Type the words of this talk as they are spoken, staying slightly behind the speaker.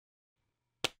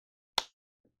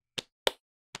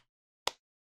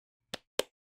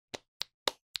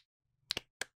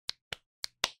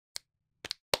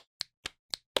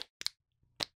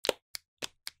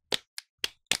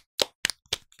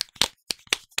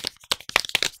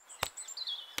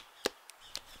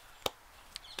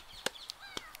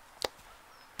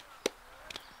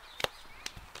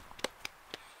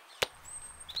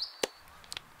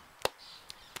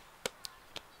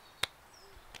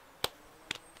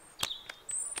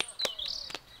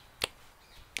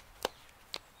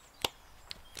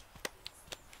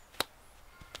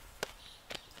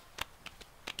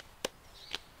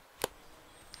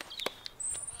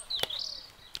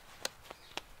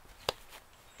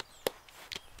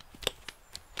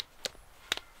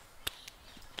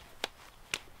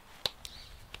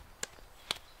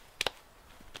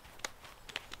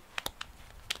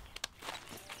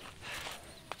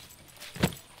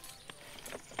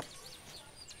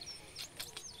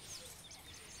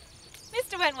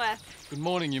Wentworth. Good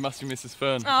morning, you must be Mrs.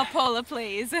 Fern. Oh, Paula,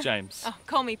 please. James. Oh,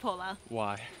 call me Paula.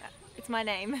 Why? It's my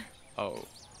name. Oh.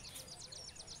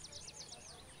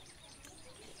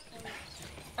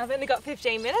 I've only got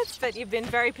 15 minutes, but you've been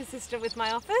very persistent with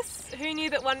my office. Who knew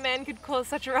that one man could cause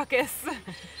such a ruckus?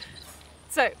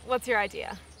 So, what's your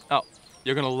idea? Oh,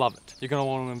 you're gonna love it. You're gonna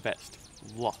want to invest.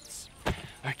 Lots.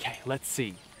 Okay, let's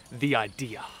see. The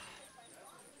idea.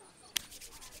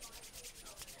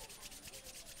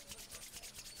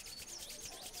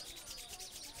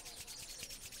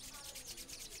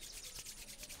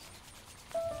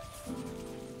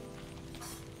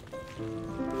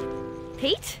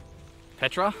 Pete?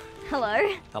 Petra?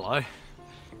 Hello. Hello.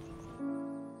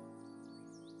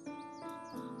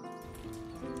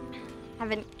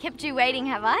 Haven't kept you waiting,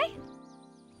 have I?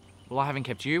 Well, I haven't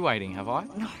kept you waiting, have I?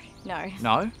 No.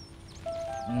 No?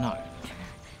 No.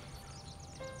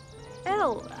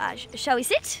 Well, shall we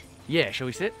sit? Yeah, shall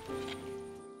we sit?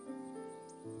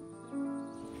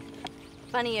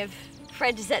 Funny of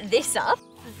Fred to set this up.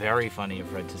 Very funny of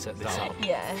Fred to set this up.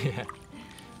 Yeah. Yeah.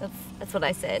 That's what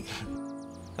I said.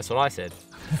 That's what I said.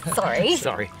 Sorry.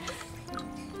 Sorry.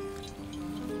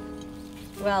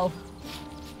 Well,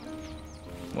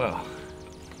 Well,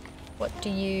 what do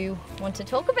you want to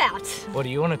talk about? what do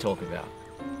you want to talk about?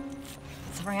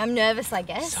 Sorry, I'm nervous, I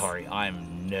guess. Sorry,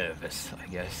 I'm nervous, I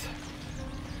guess.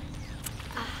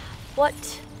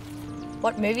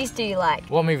 What movies do you like?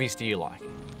 What movies do you like?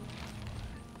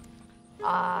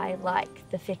 I like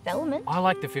The Fifth Element. I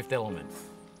like The Fifth Element.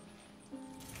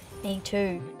 Me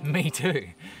too. Me too.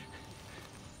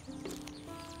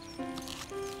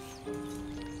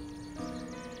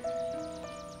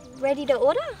 Ready to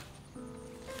order?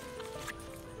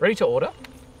 Ready to order?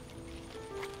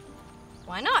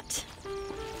 Why not?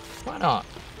 Why not?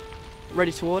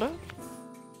 Ready to order?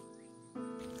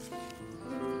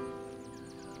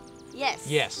 Yes.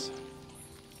 Yes.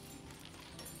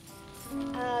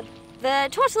 The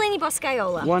tortellini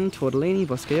boscaiola. One tortellini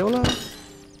boscaiola.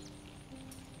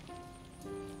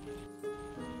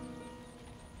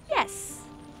 Yes.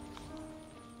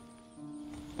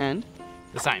 And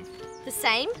The same. The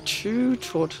same? 2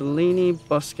 tortellini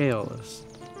boscaiolas.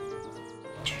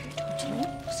 2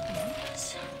 tortellini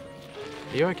boscaiolas.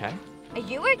 Are you okay? Are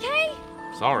you okay?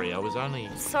 Sorry, I was only...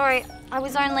 Sorry, I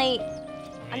was only...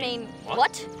 I mean,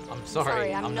 what? I'm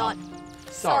sorry. I'm not.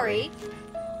 Sorry.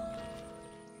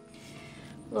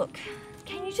 Look,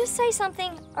 can you just say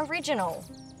something original?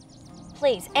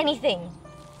 Please, anything.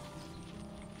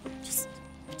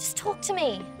 Just talk to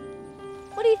me.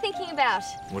 What are you thinking about?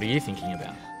 What are you thinking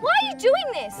about? Why are you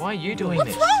doing this? Why are you doing What's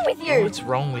this? wrong with you? What's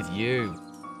wrong with you?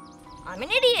 I'm an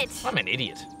idiot. I'm an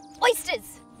idiot.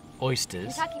 Oysters.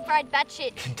 Oysters? Kentucky Fried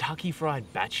Batshit. Kentucky Fried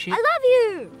Batshit? I love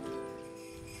you.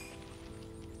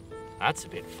 That's a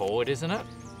bit forward, isn't it?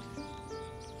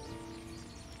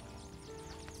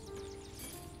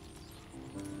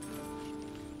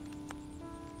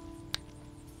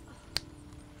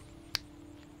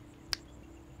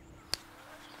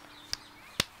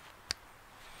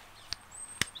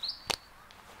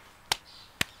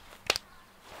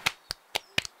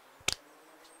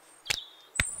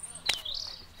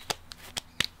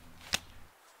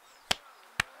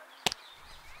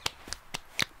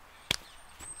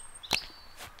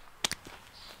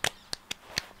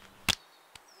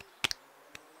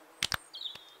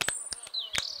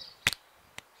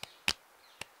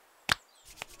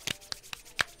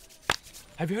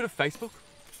 Have you heard of Facebook?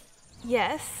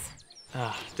 Yes.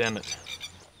 Ah, damn it.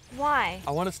 Why?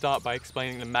 I want to start by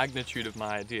explaining the magnitude of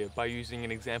my idea by using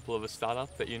an example of a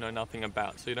startup that you know nothing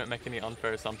about, so you don't make any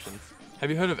unfair assumptions.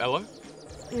 Have you heard of Ello?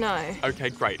 No.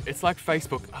 Okay, great. It's like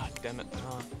Facebook. Ah, damn it.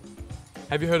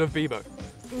 Have you heard of Bebo?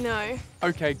 No.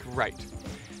 Okay, great.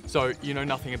 So, you know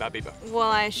nothing about Bebo?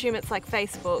 Well, I assume it's like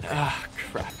Facebook. Ah,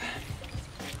 crap.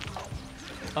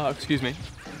 Oh, excuse me.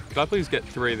 Could I please get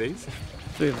 3 of these?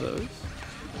 3 of those.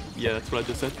 Yeah, that's what I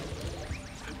just said.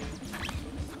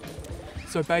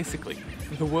 So basically,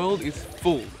 the world is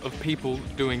full of people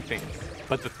doing things.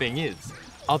 But the thing is,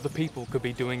 other people could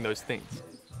be doing those things.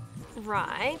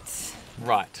 Right.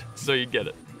 Right, so you get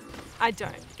it. I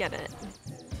don't get it.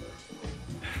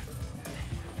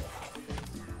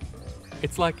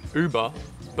 It's like Uber,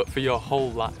 but for your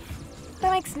whole life.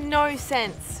 That makes no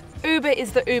sense. Uber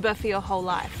is the Uber for your whole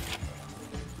life.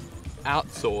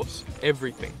 Outsource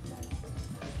everything.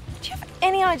 Do you have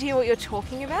any idea what you're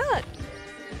talking about?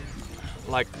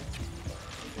 Like,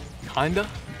 kinda?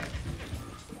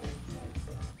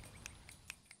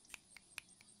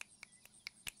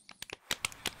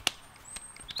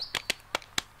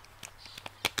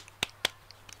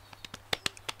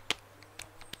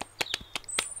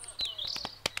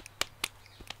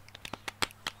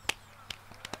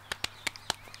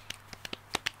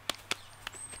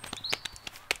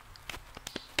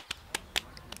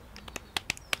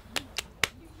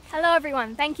 Hello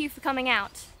everyone, thank you for coming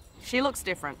out. She looks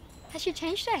different. Has she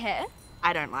changed her hair?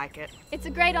 I don't like it. It's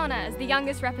a great honour as the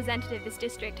youngest representative this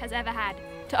district has ever had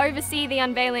to oversee the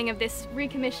unveiling of this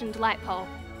recommissioned light pole.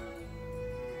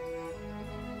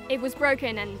 It was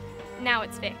broken and now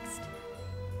it's fixed.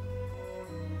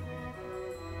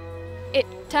 It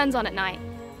turns on at night.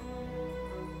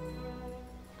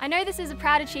 I know this is a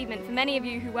proud achievement for many of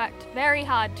you who worked very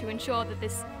hard to ensure that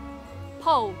this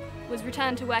pole was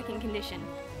returned to working condition.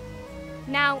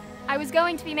 Now, I was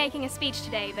going to be making a speech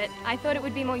today, but I thought it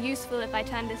would be more useful if I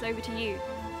turned this over to you.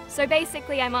 So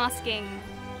basically I'm asking,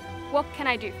 what can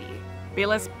I do for you? Be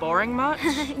less boring much?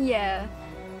 Yeah.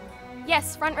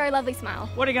 Yes, front row, lovely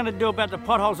smile. What are you going to do about the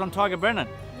potholes on Tiger Brennan?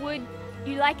 Would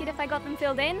you like it if I got them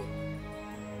filled in?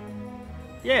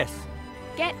 Yes.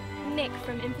 Get Nick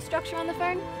from infrastructure on the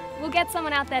phone. We'll get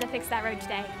someone out there to fix that road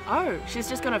today. Oh, she's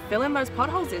just gonna fill in those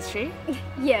potholes, is she?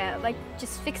 Yeah, like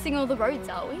just fixing all the roads,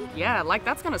 are we? Yeah, like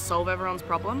that's gonna solve everyone's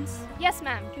problems. Yes,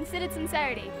 ma'am. Considered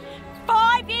sincerity.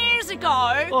 5 years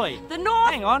ago, Oi, the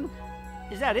North... hang on.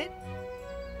 Is that it?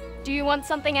 Do you want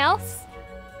something else?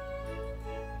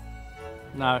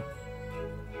 No.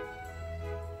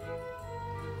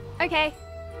 Okay.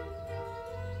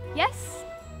 Yes?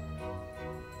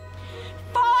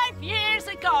 5 years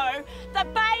ago, the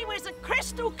bay was a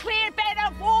crystal clear bed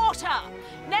of water.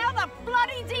 Now the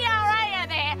bloody DRA are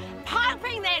there,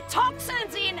 pumping their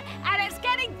toxins in, and it's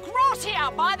getting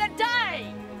grottier by the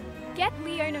day. Get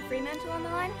Leona Fremantle on the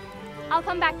line. I'll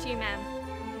come back to you, ma'am.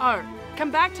 Oh, come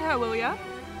back to her, will ya?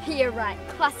 You're right,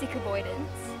 classic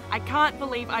avoidance. I can't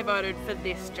believe I voted for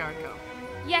this joker.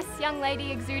 Yes, young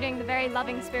lady exuding the very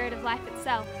loving spirit of life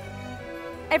itself.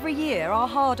 Every year, our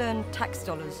hard-earned tax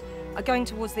dollars are going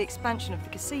towards the expansion of the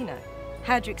casino.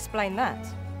 How do you explain that?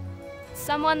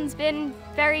 Someone's been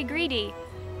very greedy.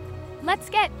 Let's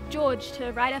get George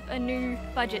to write up a new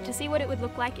budget to see what it would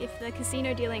look like if the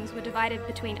casino dealings were divided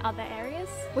between other areas.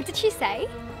 What did she say?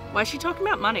 Why is she talking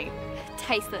about money?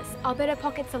 Tasteless. I'll bet her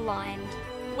pockets are lined.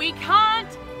 We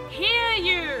can't hear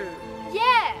you.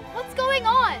 Yeah, what's going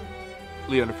on?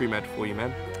 Leona Fremantle for you,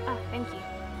 ma'am. Oh, thank you.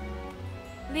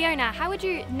 Leona, how would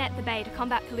you net the bay to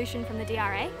combat pollution from the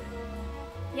DRA?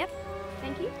 Yep,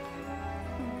 thank you.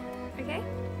 Okay,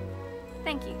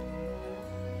 thank you.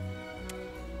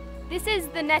 This is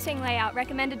the netting layout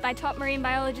recommended by top marine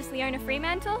biologist Leona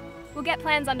Fremantle. We'll get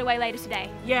plans underway later today.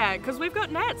 Yeah, because we've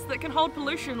got nets that can hold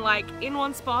pollution, like, in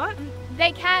one spot.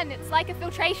 They can, it's like a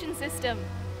filtration system.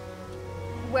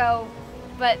 Well,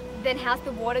 but then how's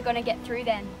the water gonna get through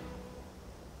then?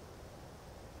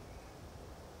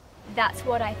 That's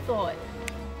what I thought.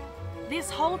 This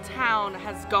whole town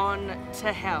has gone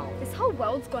to hell. This whole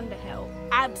world's gone to hell.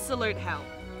 Absolute hell.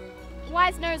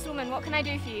 Wise-nosed woman, what can I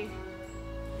do for you?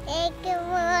 Take the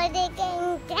water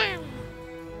down.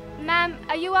 Ma'am,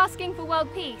 are you asking for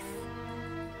world peace?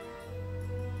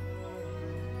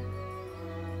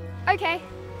 Okay,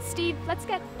 Steve, let's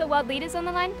get the world leaders on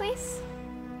the line, please.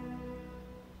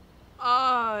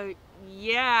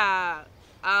 Yeah.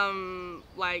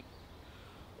 Like,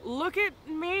 look at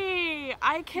me.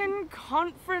 I can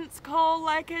conference call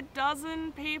like a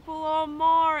dozen people or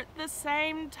more at the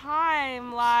same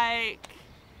time. Like,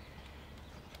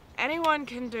 anyone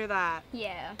can do that.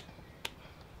 Yeah.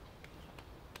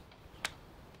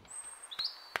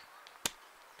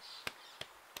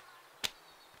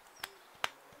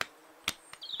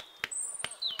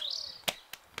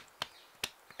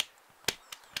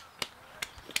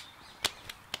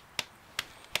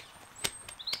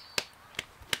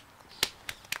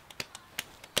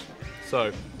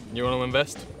 So, you want to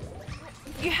invest?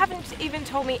 You haven't even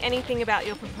told me anything about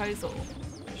your proposal.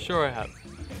 Sure I have.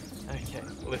 Okay,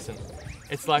 listen.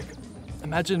 It's like,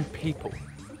 imagine people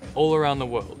all around the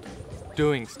world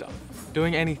doing stuff,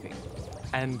 doing anything,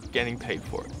 and getting paid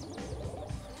for it.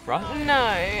 Right?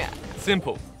 No.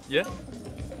 Simple, yeah?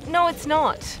 No, it's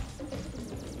not.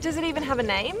 Does it even have a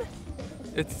name?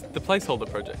 It's the placeholder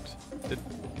project. Did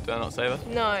I not say that?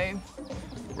 No.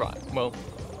 Right, well,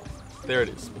 there it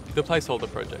is. The placeholder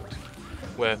project,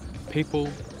 where people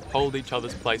hold each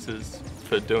other's places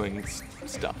for doing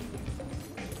stuff.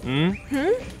 Hmm?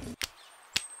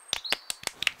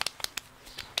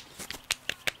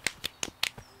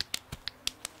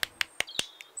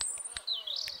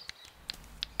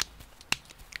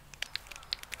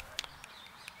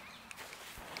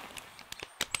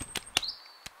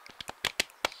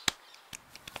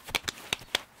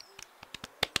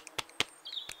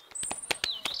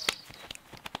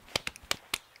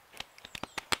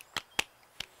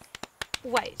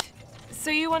 Wait, so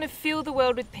you want to fill the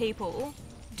world with people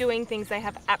doing things they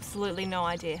have absolutely no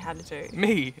idea how to do?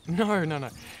 Me? No.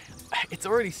 It's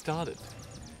already started.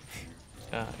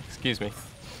 Excuse me.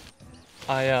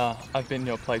 I've been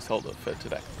your placeholder for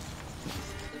today.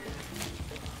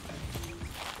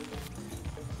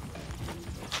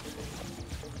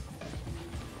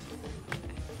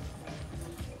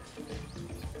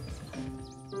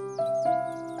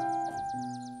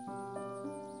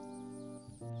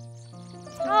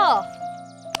 Oh,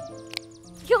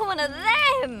 you're one of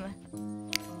them.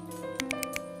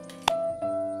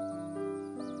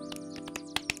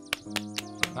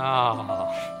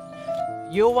 Ah,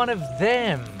 you're one of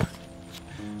them.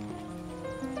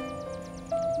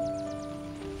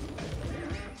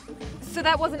 So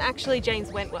that wasn't actually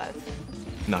James Wentworth.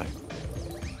 No.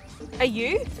 Are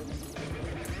you?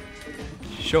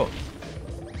 Sure.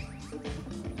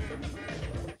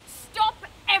 Stop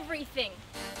everything!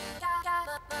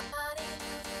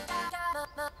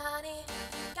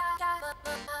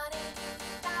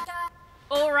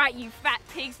 All right, you fat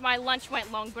pigs, my lunch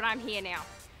went long, but I'm here now.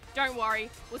 Don't worry,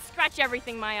 we'll scratch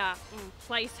everything my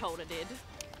placeholder did.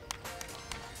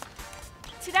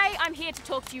 Today, I'm here to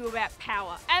talk to you about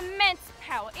power. Immense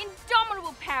power,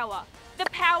 indomitable power. The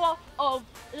power of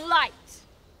light.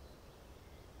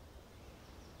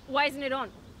 Why isn't it on?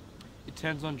 It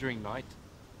turns on during night.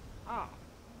 Oh.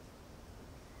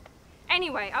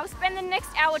 Anyway, I'll spend the next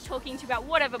hour talking to you about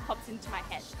whatever pops into my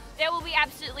head. There will be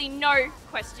absolutely no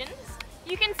questions.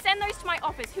 You can send those to my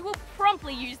office, who will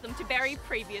promptly use them to bury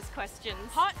previous questions.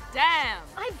 Hot damn!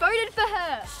 I voted for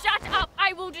her! Shut up!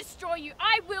 I will destroy you!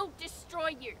 I will destroy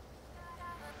you!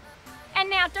 And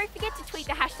now, don't forget to tweet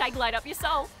the hashtag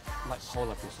 #LightUpYourSoul. Like pole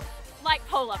up yourself. Like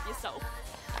pole up yourself.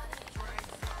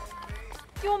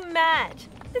 You're mad.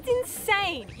 That's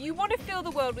insane. You want to fill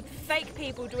the world with fake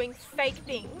people doing fake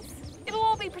things? It'll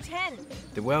all be pretend.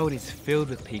 The world is filled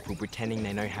with people pretending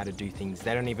they know how to do things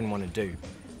they don't even want to do.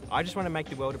 I just want to make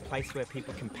the world a place where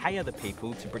people can pay other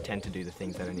people to pretend to do the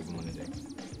things they don't even want to do.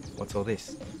 What's all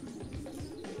this?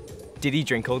 Did he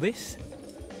drink all this?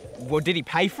 Well, did he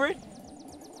pay for it?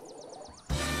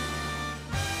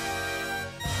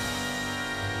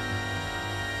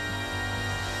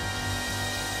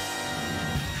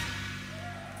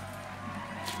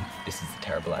 This is a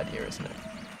terrible idea, isn't it?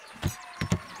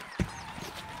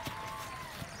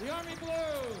 The Army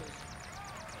Blues!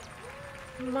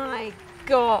 My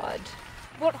God.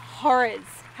 What horrors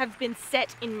have been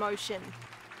set in motion?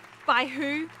 By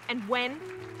who and when?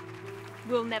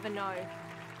 We'll never know.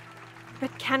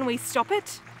 But can we stop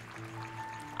it?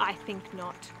 I think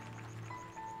not.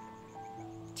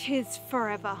 'Tis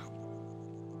forever.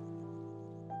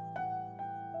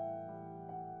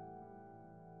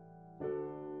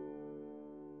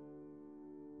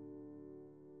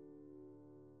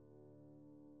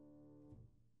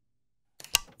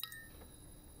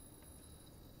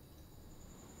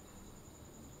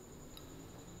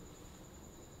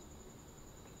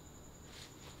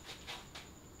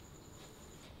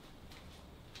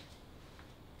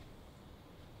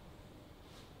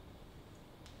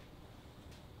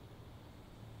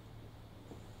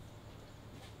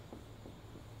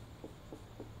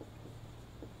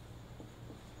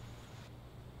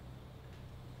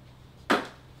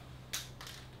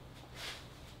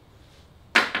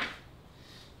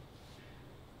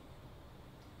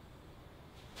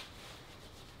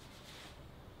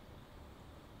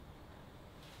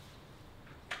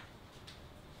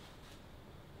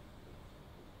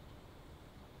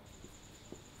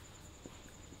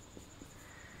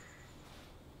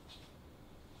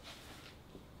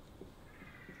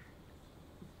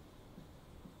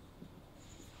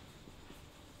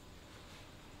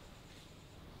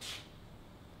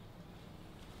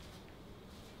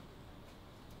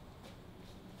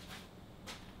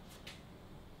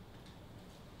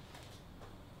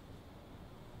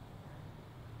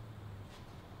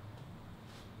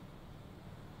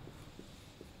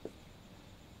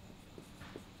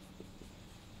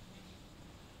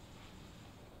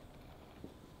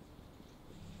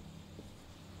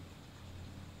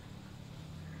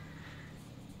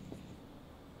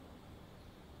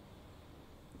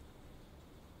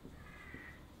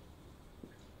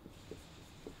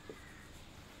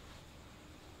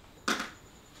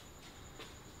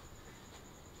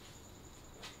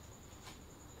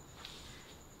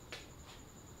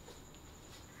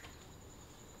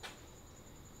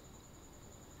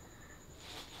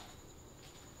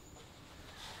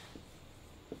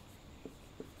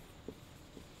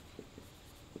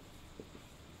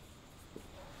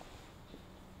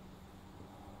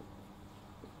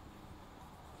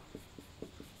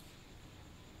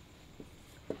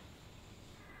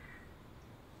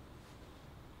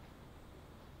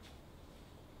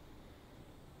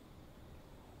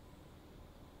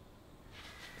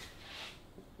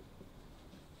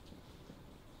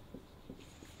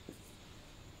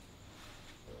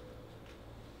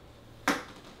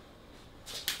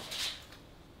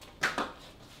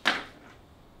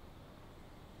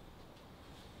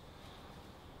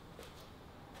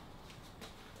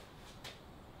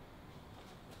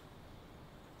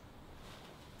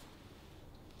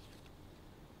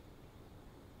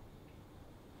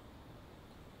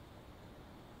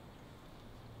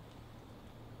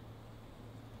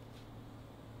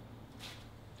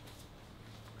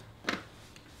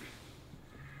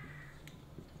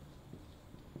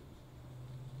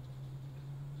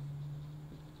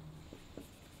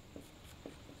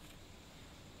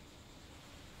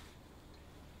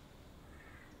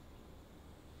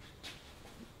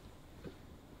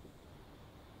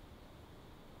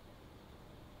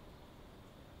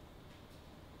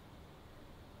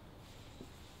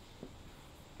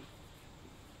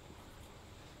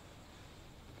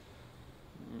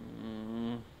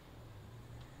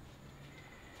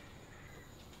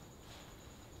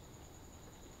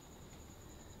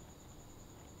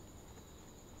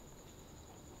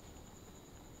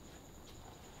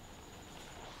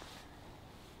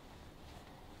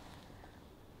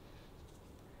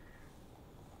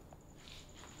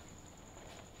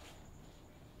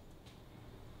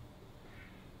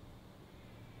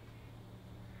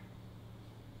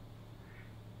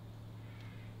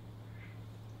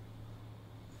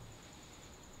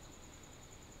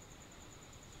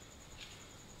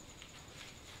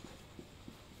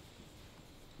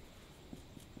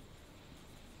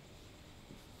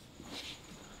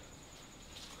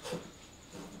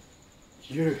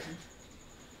 You.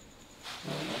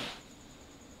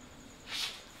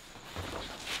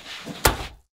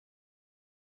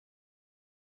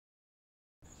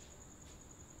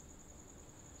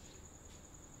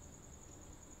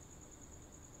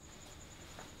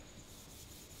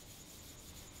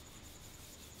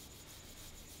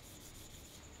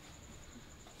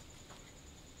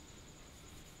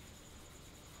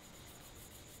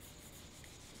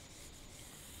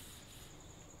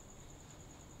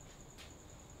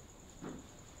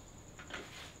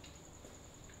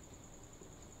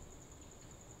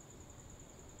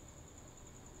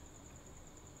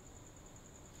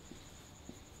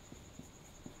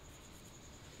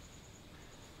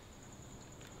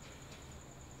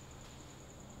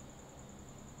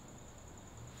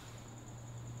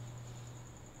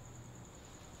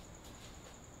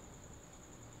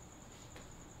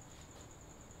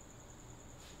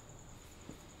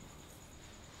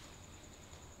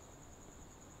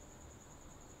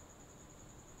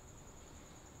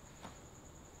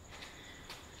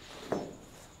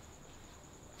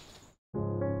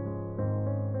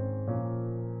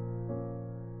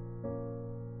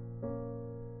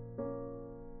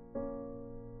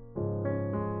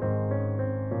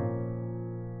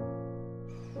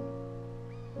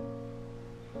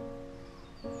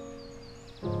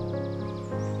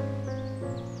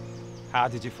 How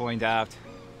did you find out?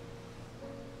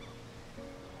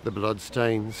 The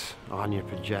bloodstains on your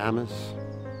pajamas.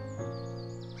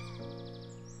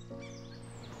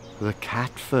 The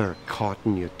cat fur caught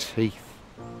in your teeth.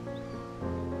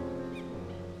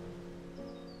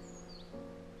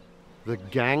 The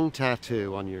gang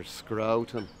tattoo on your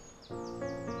scrotum.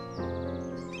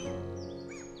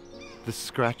 The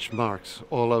scratch marks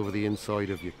all over the inside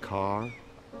of your car.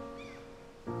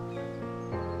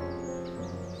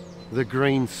 The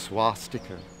green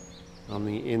swastika on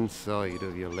the inside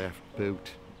of your left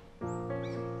boot.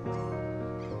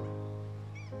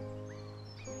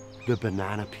 The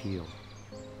banana peel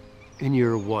in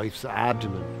your wife's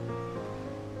abdomen.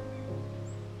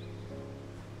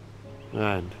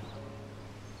 And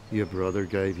your brother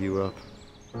gave you up.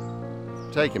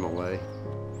 Take him away.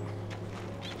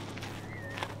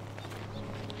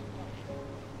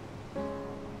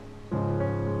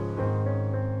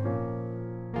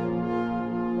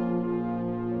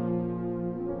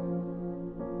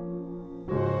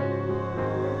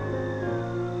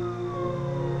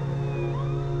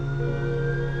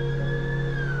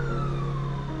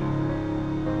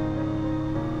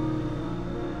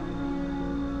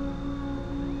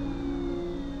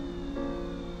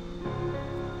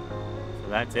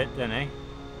 That's it then, eh?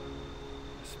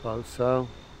 I suppose so.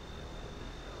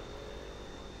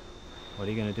 What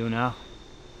are you gonna do now?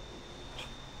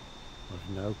 I've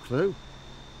no clue.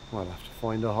 I'll have to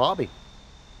find a hobby.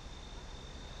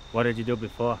 What did you do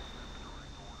before?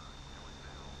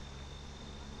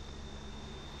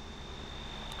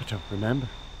 I don't remember.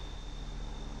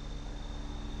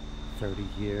 30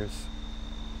 years.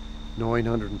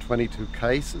 922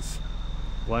 cases.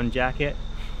 One jacket?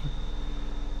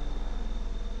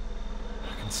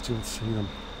 I can still see them.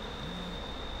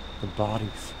 The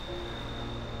bodies.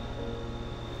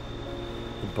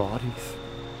 The bodies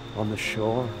on the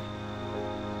shore.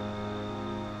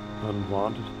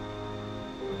 Unwanted.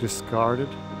 Discarded.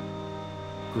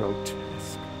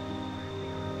 Grotesque.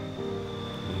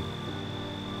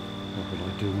 What will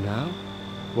I do now?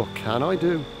 What can I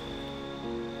do?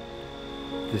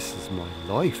 This is my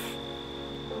life.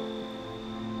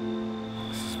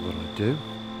 This is what I do.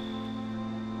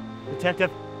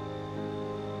 Detective.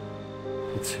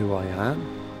 It's who I am.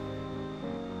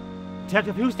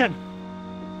 Detective Houston.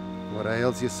 What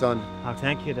ails you, son? I'll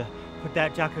thank you to put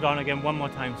that jacket on again one more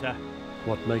time, sir.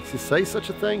 What makes you say such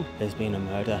a thing? There's been a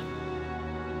murder.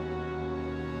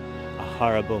 A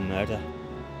horrible murder.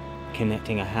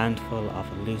 Connecting a handful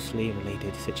of loosely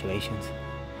related situations,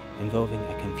 involving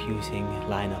a confusing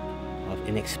lineup of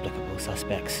inexplicable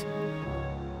suspects.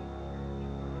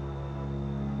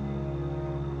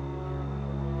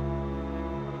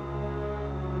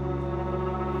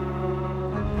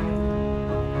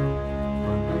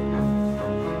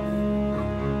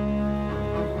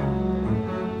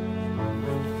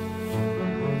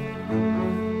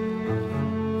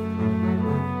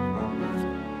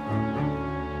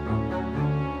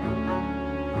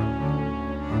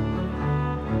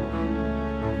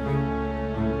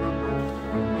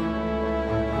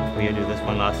 Will you do this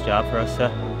one last job for us,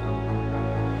 sir?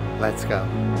 Let's go.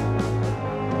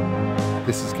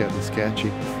 This is getting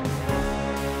sketchy.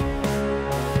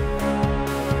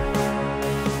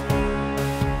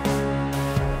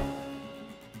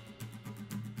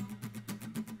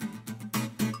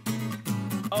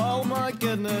 Oh my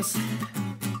goodness.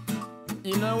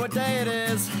 You know what day it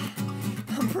is.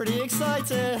 I'm pretty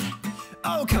excited.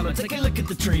 Oh, come and take a look at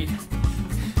the tree.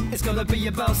 It's gonna be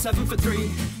about 7 for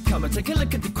 3. Come and take a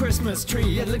look at the Christmas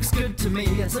tree. It looks good to me,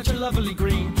 it's such a lovely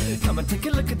green. Come and take a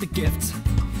look at the gifts.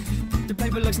 The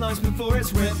paper looks nice before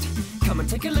it's ripped. Come and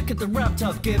take a look at the wrapped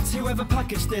up gifts. Whoever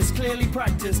packaged this clearly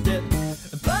practiced it.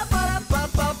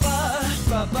 Ba-ba-da-ba-ba-ba,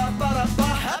 ba-ba-ba-da-ba,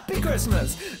 Happy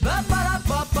Christmas.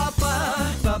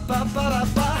 Ba-ba-da-ba-ba-ba,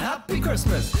 ba-ba-ba-da-ba, Happy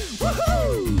Christmas.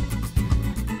 Woohoo!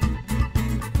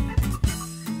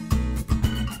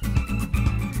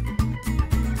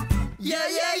 Yeah,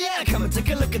 yeah, yeah, come and take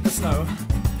a look at the snow.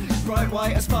 Bright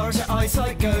white as far as your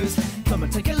eyesight goes. Come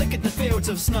and take a look at the fields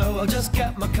of snow. I'll just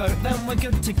get my coat, then we're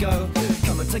good to go.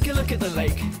 Come and take a look at the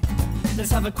lake.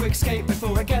 Let's have a quick skate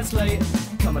before it gets late.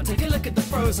 Come and take a look at the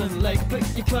frozen lake. Put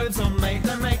your clothes on, mate,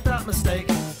 don't make that mistake.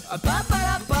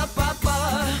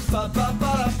 Ba-ba-da-ba-ba-ba,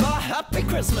 ba-ba-ba-da-ba, Happy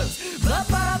Christmas.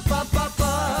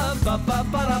 Ba-ba-da-ba-ba-ba,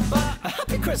 ba-ba-ba-da-ba,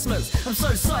 Happy Christmas. I'm so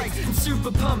psyched, I'm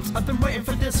super pumped. I've been waiting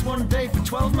for this one day for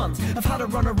 12 months. I've had a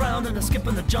run around and a skip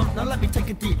and a jump. Now let me take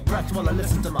a deep breath while I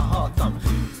listen to my heart thump.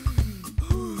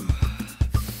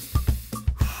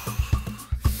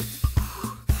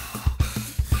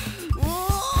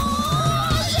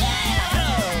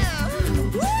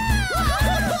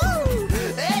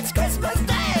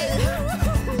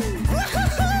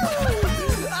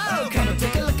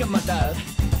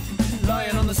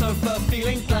 Sofa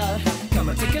feeling glad. Come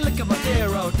and take a look at my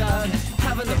dear old dad,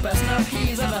 having the best nap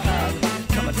he's ever had.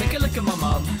 Come and take a look at my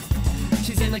mum.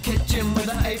 She's in the kitchen with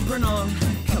her apron on.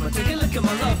 Come and take a look at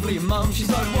my lovely mum. She's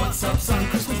like, what's up son,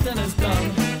 Christmas dinner's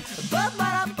done.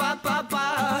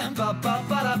 Ba-ba-da-ba-ba-ba,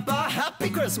 ba-ba-ba-da-ba, Happy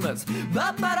Christmas.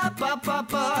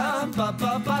 Ba-ba-da-ba-ba-ba,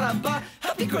 ba-ba-ba-da-ba,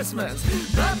 Happy Christmas.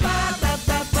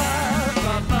 Ba-ba-da-ba-ba.